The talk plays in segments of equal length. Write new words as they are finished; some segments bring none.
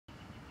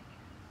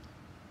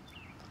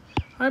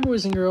Hi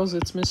boys and girls,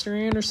 it's Mr.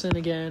 Anderson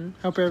again.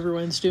 Hope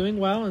everyone's doing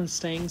well and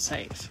staying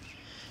safe.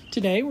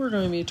 Today we're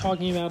going to be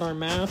talking about our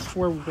math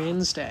for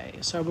Wednesday.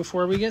 So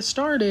before we get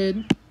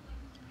started,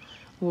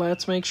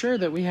 let's make sure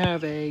that we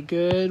have a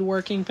good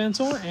working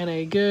pencil and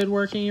a good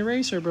working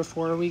eraser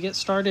before we get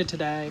started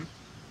today.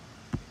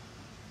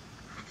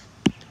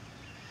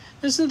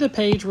 This is the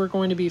page we're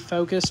going to be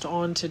focused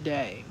on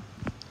today.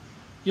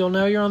 You'll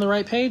know you're on the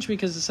right page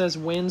because it says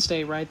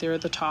Wednesday right there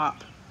at the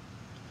top.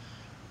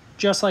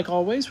 Just like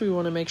always, we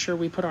want to make sure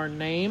we put our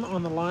name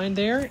on the line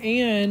there,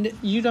 and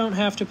you don't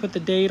have to put the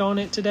date on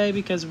it today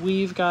because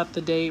we've got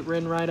the date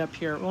written right up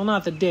here. Well,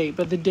 not the date,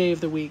 but the day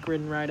of the week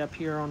written right up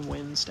here on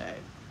Wednesday.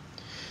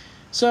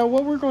 So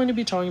what we're going to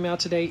be talking about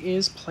today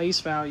is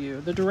place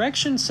value. The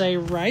directions say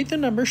write the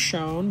number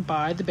shown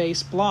by the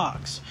base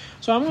blocks.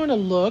 So I'm going to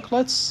look,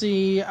 let's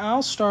see,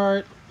 I'm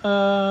going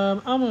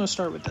to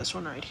start with this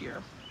one right here.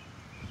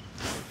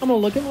 I'm going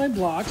to look at my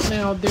blocks.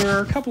 Now, there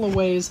are a couple of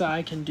ways that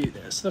I can do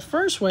this. The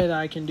first way that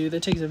I can do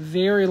that takes a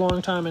very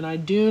long time and I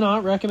do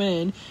not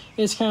recommend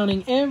is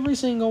counting every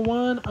single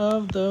one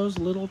of those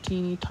little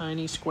teeny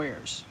tiny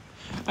squares.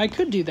 I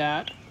could do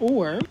that,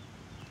 or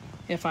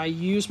if I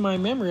use my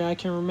memory, I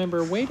can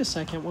remember, wait a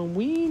second, when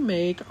we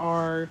make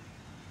our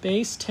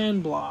base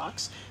 10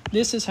 blocks,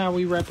 this is how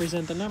we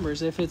represent the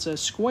numbers. If it's a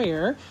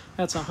square,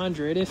 that's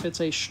 100. If it's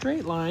a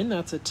straight line,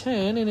 that's a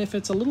 10. And if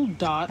it's a little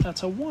dot,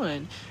 that's a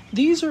 1.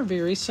 These are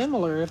very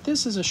similar. If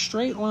this is a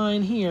straight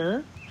line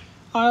here,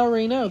 I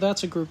already know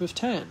that's a group of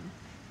 10.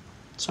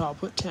 So I'll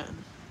put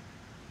 10.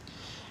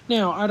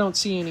 Now, I don't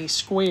see any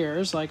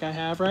squares like I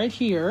have right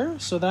here,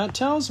 so that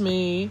tells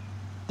me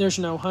there's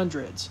no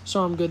hundreds.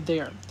 So I'm good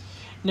there.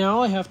 Now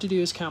all I have to do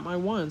is count my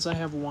ones. I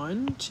have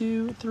 1,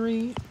 2,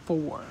 3,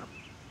 4.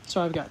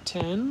 So I've got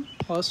 10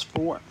 plus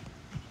 4.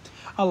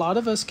 A lot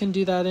of us can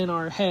do that in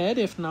our head.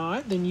 If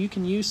not, then you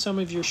can use some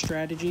of your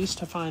strategies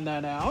to find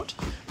that out.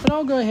 But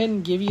I'll go ahead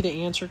and give you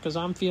the answer because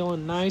I'm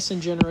feeling nice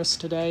and generous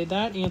today.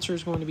 That answer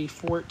is going to be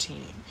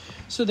 14.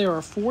 So there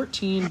are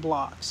 14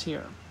 blocks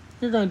here.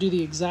 You're going to do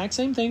the exact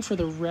same thing for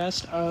the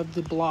rest of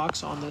the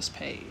blocks on this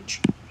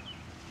page.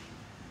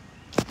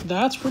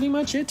 That's pretty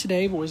much it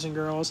today, boys and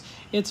girls.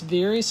 It's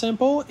very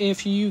simple.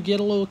 If you get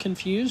a little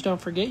confused,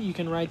 don't forget you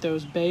can write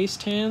those base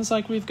 10s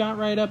like we've got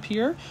right up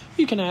here.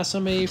 You can ask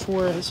somebody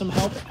for some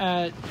help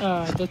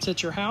that's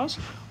at your house,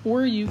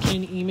 or you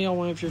can email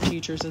one of your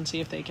teachers and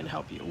see if they can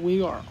help you.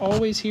 We are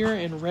always here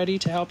and ready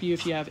to help you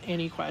if you have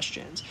any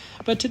questions.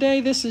 But today,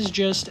 this is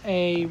just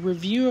a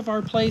review of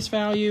our place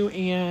value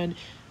and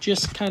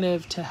just kind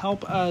of to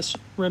help us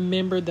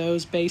remember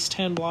those base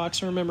 10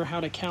 blocks and remember how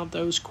to count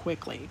those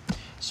quickly.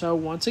 So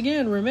once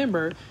again,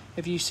 remember,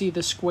 if you see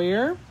the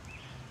square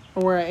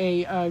or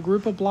a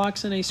group of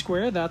blocks in a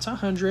square, that's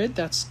 100.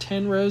 That's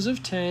 10 rows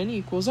of 10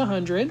 equals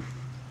 100.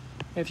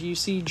 If you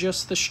see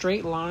just the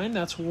straight line,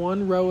 that's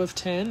one row of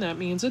 10. That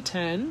means a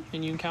 10,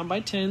 and you can count by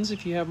tens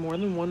if you have more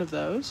than one of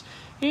those.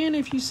 And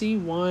if you see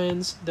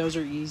ones, those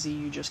are easy.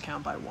 You just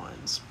count by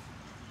ones.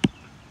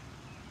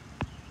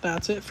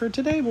 That's it for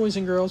today, boys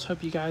and girls.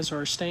 Hope you guys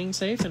are staying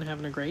safe and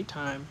having a great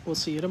time. We'll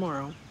see you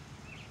tomorrow.